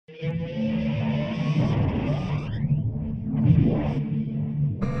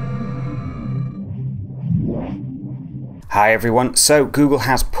Hi everyone, so Google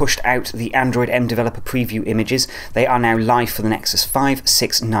has pushed out the Android M developer preview images. They are now live for the Nexus 5,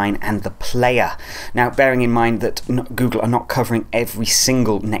 6, 9 and the Player. Now bearing in mind that Google are not covering every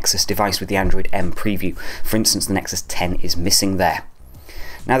single Nexus device with the Android M preview. For instance, the Nexus 10 is missing there.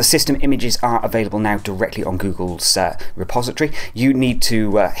 Now the system images are available now directly on Google's repository. You need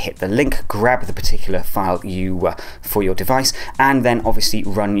to hit the link, grab the particular file for your device, and then obviously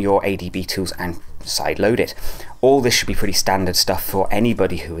run your ADB tools and sideload it. All this should be pretty standard stuff for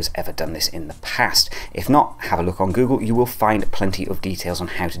anybody who has ever done this in the past. If not, have a look on Google. You will find plenty of details on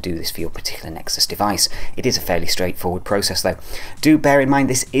how to do this for your particular Nexus device. It is a fairly straightforward process though. Do bear in mind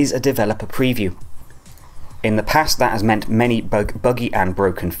this is a developer preview. In the past, that has meant many buggy and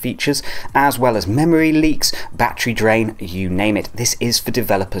broken features, as well as memory leaks, battery drain, you name it. This is for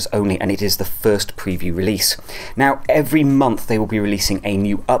developers only, and it is the first preview release. Now, every month they will be releasing a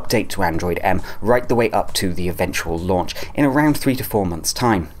new update to Android M, right the way up to the eventual launch, in around 3 to 4 months'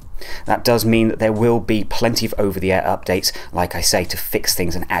 time. That does mean that there will be plenty of over-the-air updates, like I say, to fix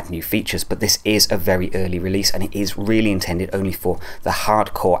things and add new features, but this is a very early release and it is really intended only for the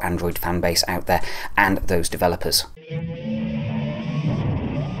hardcore Android fan base out there and those developers.